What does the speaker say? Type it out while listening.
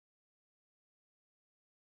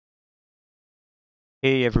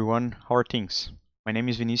Hey everyone, how are things? My name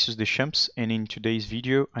is Vinicius Deschamps, and in today's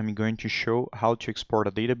video I'm going to show how to export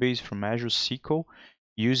a database from Azure SQL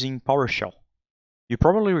using PowerShell. You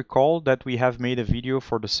probably recall that we have made a video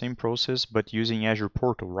for the same process but using Azure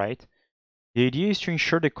Portal, right? The idea is to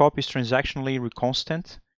ensure the copy is transactionally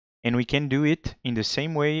constant, and we can do it in the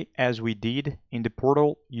same way as we did in the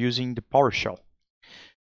portal using the PowerShell.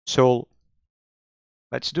 So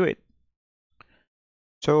let's do it.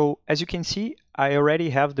 So as you can see, I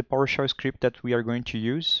already have the PowerShell script that we are going to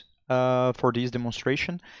use for this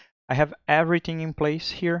demonstration. I have everything in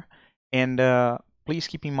place here, and please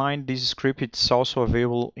keep in mind this script is also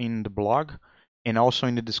available in the blog and also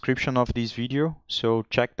in the description of this video, so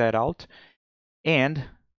check that out. And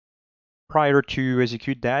prior to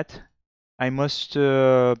execute that, I must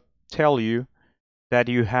tell you that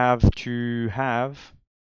you have to have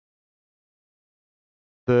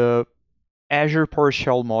the Azure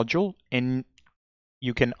PowerShell module, and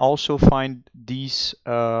you can also find this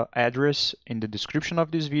address in the description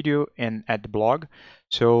of this video and at the blog.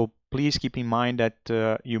 So please keep in mind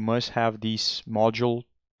that you must have this module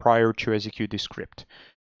prior to execute the script.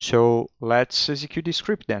 So let's execute the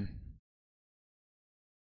script then.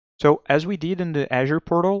 So as we did in the Azure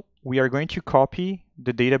portal, we are going to copy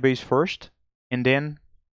the database first, and then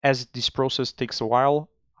as this process takes a while,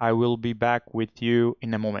 I will be back with you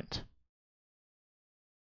in a moment.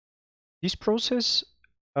 This process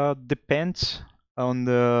depends on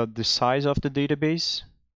the size of the database.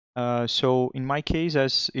 So in my case,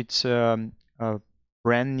 as it's a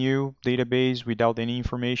brand new database without any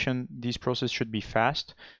information, this process should be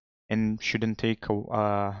fast and shouldn't take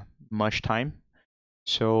much time.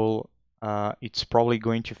 So it's probably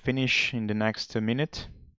going to finish in the next minute.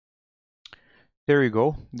 There you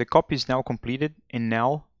go. The copy is now completed, and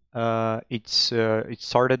now it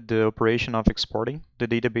started the operation of exporting the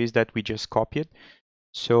database that we just copied.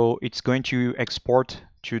 So it's going to export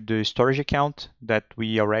to the storage account that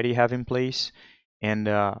we already have in place, and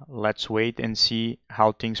let's wait and see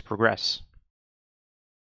how things progress.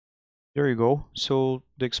 There you go. So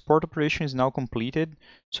the export operation is now completed.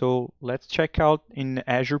 So let's check out in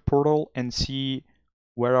Azure portal and see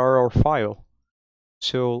where are our file.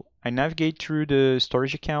 So I navigate through the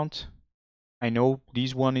storage account. I know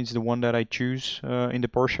this one is the one that I choose in the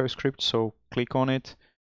PowerShell script. So click on it,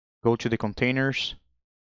 go to the containers,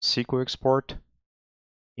 SQL export,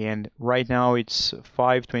 and right now it's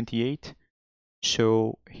 528.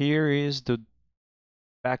 So here is the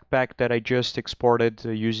bacpac that I just exported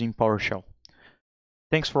using PowerShell.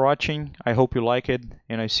 Thanks for watching. I hope you like it,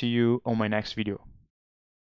 and I see you on my next video.